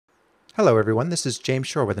Hello everyone, this is James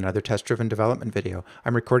Shore with another test-driven development video.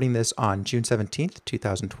 I'm recording this on June 17th,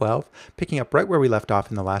 2012, picking up right where we left off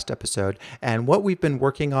in the last episode. And what we've been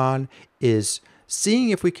working on is seeing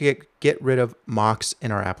if we could get rid of mocks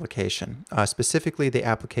in our application. Specifically, the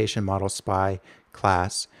application model spy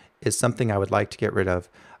class is something I would like to get rid of.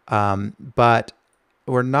 But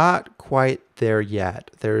we're not quite there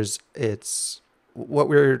yet. We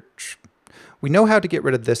know how to get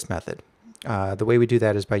rid of this method. The way we do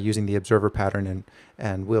that is by using the observer pattern,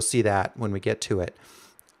 and we'll see that when we get to it.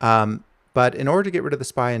 But in order to get rid of the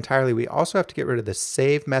spy entirely, we also have to get rid of the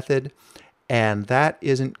save method, and that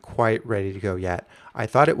isn't quite ready to go yet. I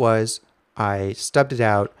thought it was, I stubbed it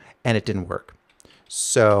out, and it didn't work.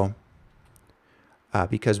 So,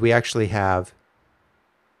 because we actually have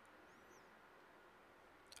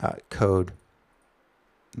code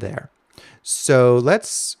there. So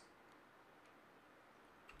let's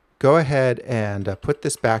go ahead and put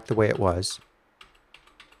this back the way it was.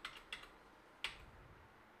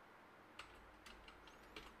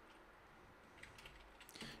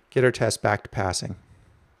 Get our test back to passing.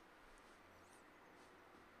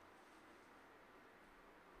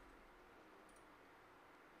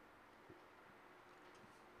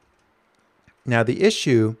 Now the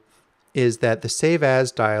issue is that the save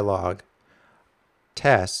as dialog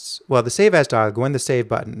tests, well, the save as dialog, when the save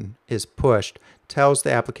button is pushed, tells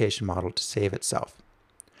the application model to save itself.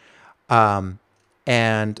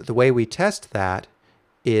 And the way we test that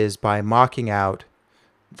is by mocking out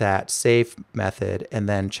that save method and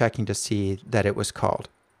then checking to see that it was called.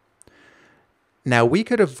 Now we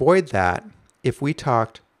could avoid that if we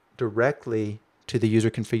talked directly to the user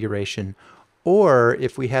configuration, or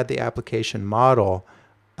if we had the application model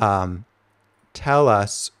tell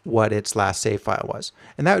us what its last save file was.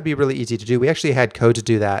 And that would be really easy to do. We actually had code to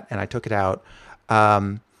do that, and I took it out.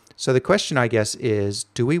 So the question, I guess, is,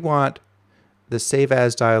 do we want the save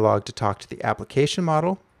as dialog to talk to the application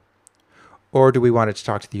model, or do we want it to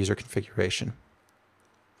talk to the user configuration?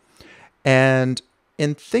 And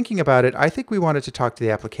in thinking about it, I think we wanted to talk to the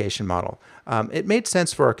application model. It made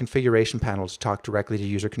sense for our configuration panel to talk directly to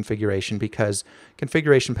user configuration because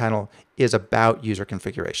configuration panel is about user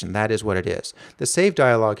configuration. That is what it is. The save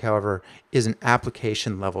dialog, however, is an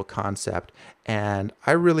application level concept, and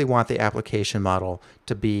I really want the application model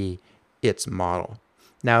to be its model.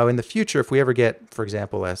 Now, in the future, if we ever get, for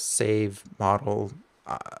example, a save model,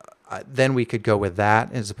 then we could go with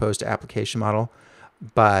that as opposed to application model.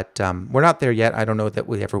 But we're not there yet. I don't know that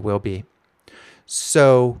we ever will be.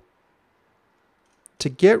 So to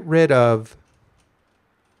get rid of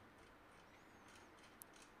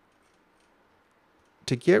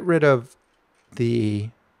the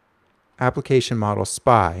application model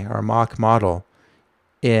spy, our mock model,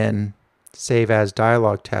 in save as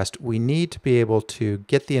dialog test, we need to be able to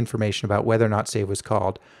get the information about whether or not save was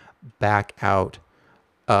called back out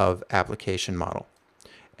of application model.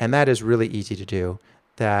 And that is really easy to do.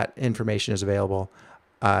 That information is available.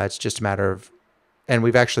 It's just a matter of, and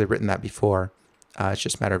we've actually written that before. It's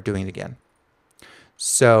just a matter of doing it again.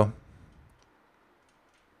 So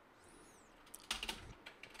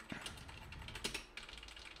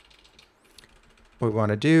what we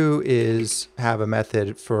want to do is have a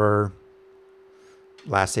method for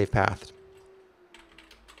last save path.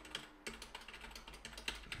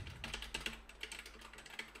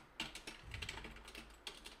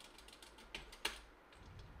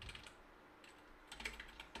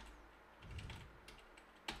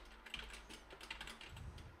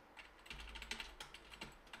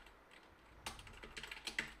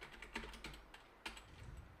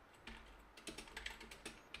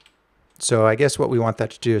 So I guess what we want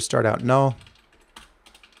that to do is start out null.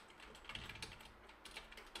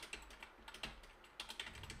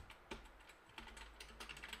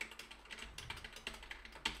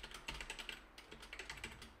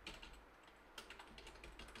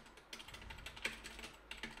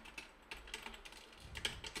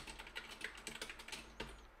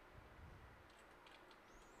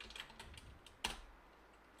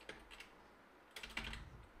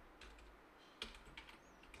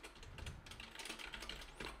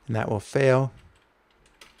 And that will fail.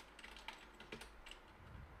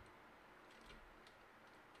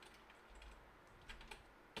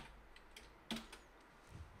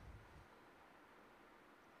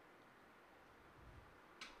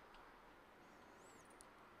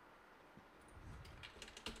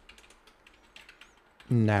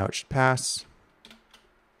 Now it should pass.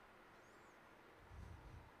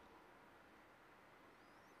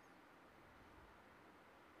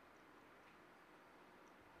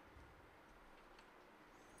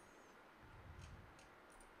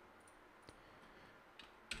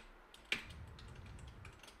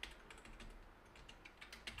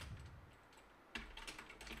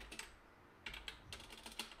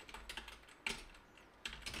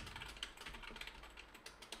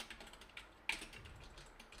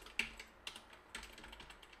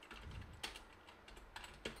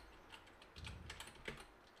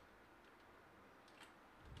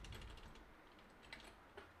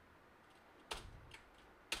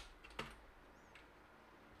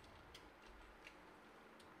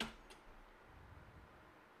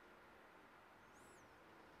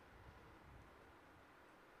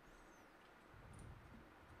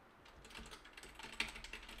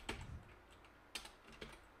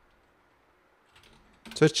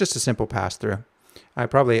 So it's just a simple pass-through. I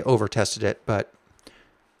probably over-tested it, but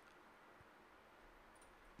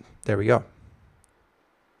there we go.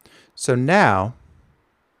 So now,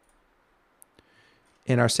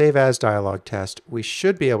 in our Save As dialog test, we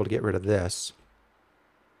should be able to get rid of this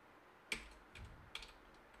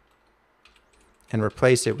and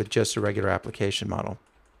replace it with just a regular application model.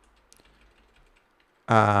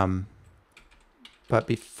 But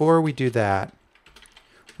before we do that,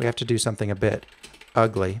 we have to do something a bit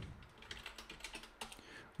ugly,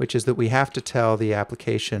 which is that we have to tell the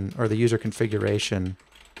application or the user configuration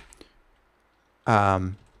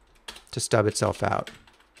to stub itself out.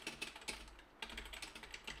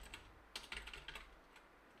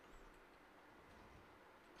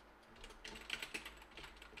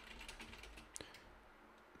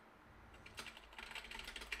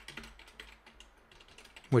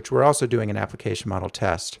 Which we're also doing an application model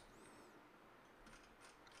test.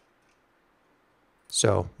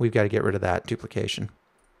 So we've got to get rid of that duplication.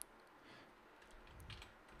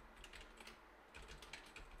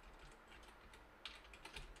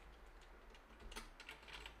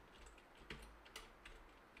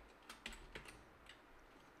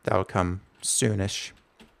 That'll come soonish.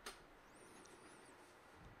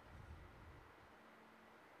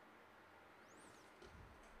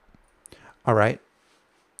 All right.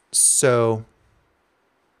 So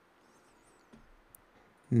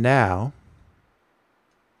now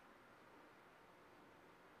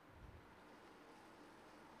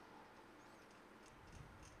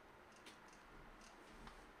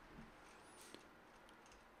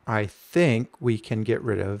I think we can get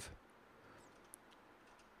rid of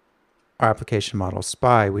our application model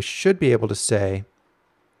spy. We should be able to say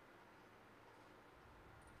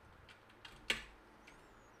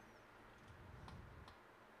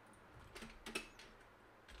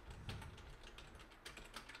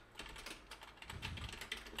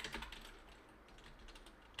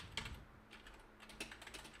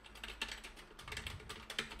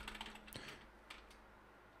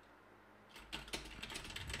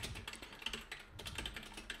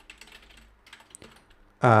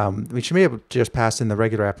we should be able to just pass in the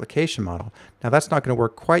regular application model. Now that's not going to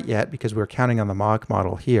work quite yet because we're counting on the mock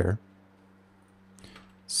model here.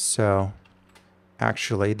 So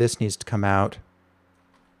actually this needs to come out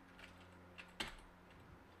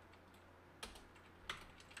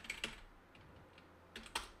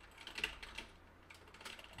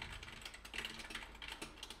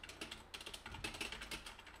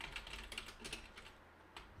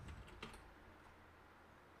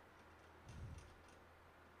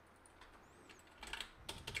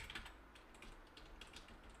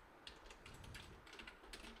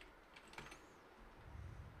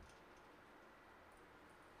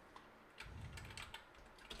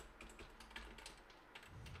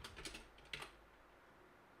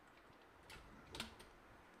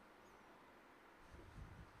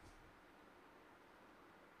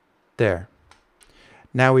there.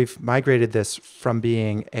 Now we've migrated this from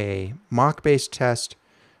being a mock-based test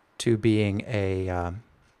to being a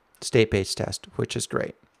state-based test, which is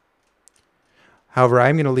great. However,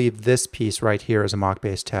 I'm going to leave this piece right here as a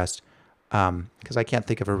mock-based test because I can't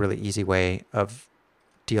think of a really easy way of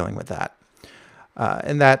dealing with that.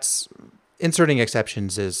 And that's inserting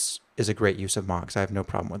exceptions is a great use of mocks. I have no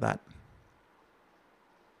problem with that.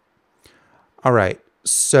 All right,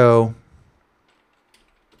 so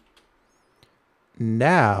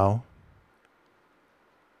now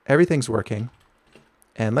everything's working,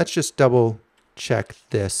 and let's just double check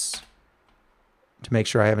this to make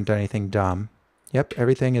sure I haven't done anything dumb. Yep,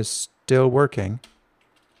 everything is still working.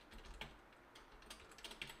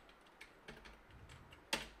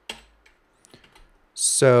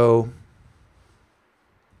 So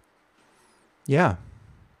yeah,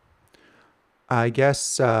 I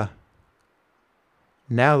guess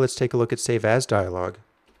now let's take a look at Save As dialog.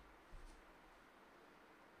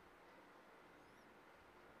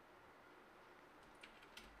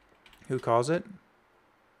 Who calls it?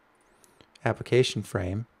 Application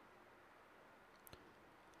frame.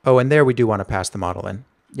 Oh, and there we do want to pass the model in.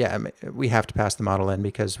 Yeah, we have to pass the model in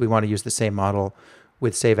because we want to use the same model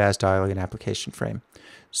with Save As dialog and application frame.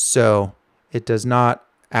 So it does not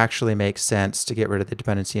actually make sense to get rid of the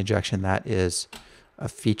dependency injection. That is a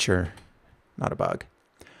feature, not a bug.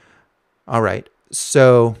 All right,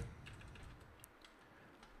 so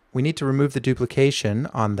we need to remove the duplication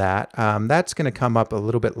on that. That's going to come up a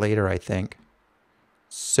little bit later, I think.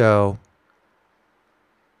 So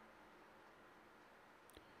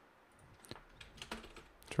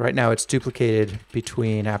right now it's duplicated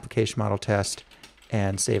between application model test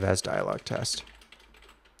and Save As dialog test.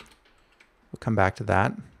 We'll come back to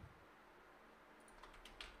that.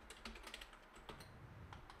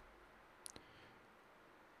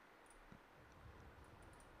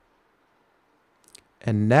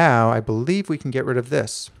 And now I believe we can get rid of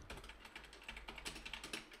this.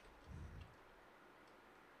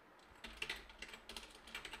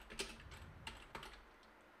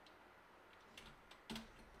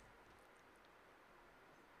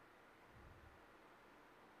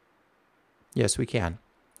 Yes, we can.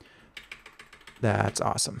 That's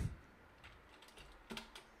awesome.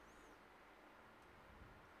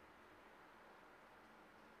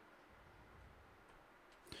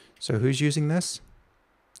 So who's using this?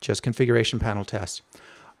 Just configuration panel test.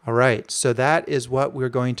 All right, so that is what we're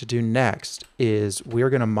going to do next, is we're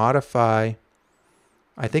going to modify,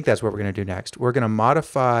 I think that's what we're going to do next. We're going to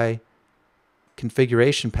modify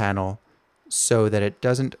configuration panel so that it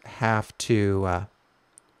doesn't have to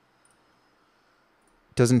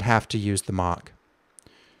use the mock.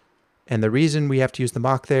 And the reason we have to use the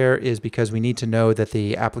mock there is because we need to know that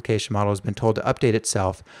the application model has been told to update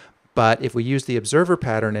itself. But if we use the observer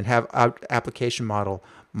pattern and have application model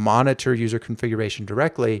monitor user configuration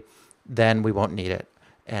directly, then we won't need it.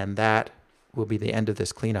 And that will be the end of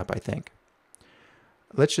this cleanup, I think.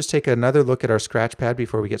 Let's just take another look at our Scratchpad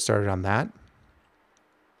before we get started on that.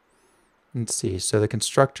 Let's see. So the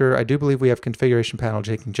constructor, I do believe we have configuration panel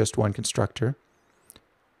taking just one constructor.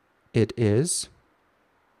 It is.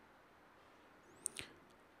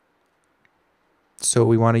 So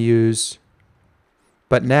we want to use,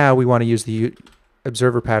 but now we want to use the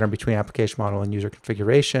observer pattern between application model and user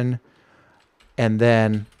configuration. And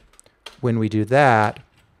then when we do that,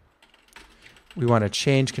 we want to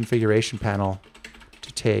change configuration panel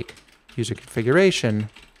to take user configuration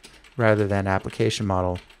rather than application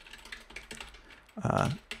model.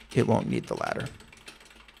 It won't need the latter.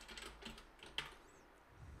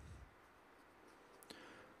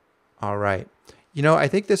 All right. You know, I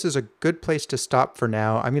think this is a good place to stop for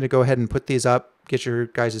now. I'm going to go ahead and put these up, get your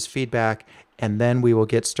guys' feedback, and then we will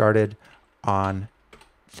get started on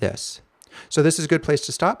this. So this is a good place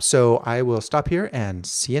to stop. So I will stop here and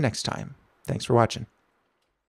see you next time. Thanks for watching.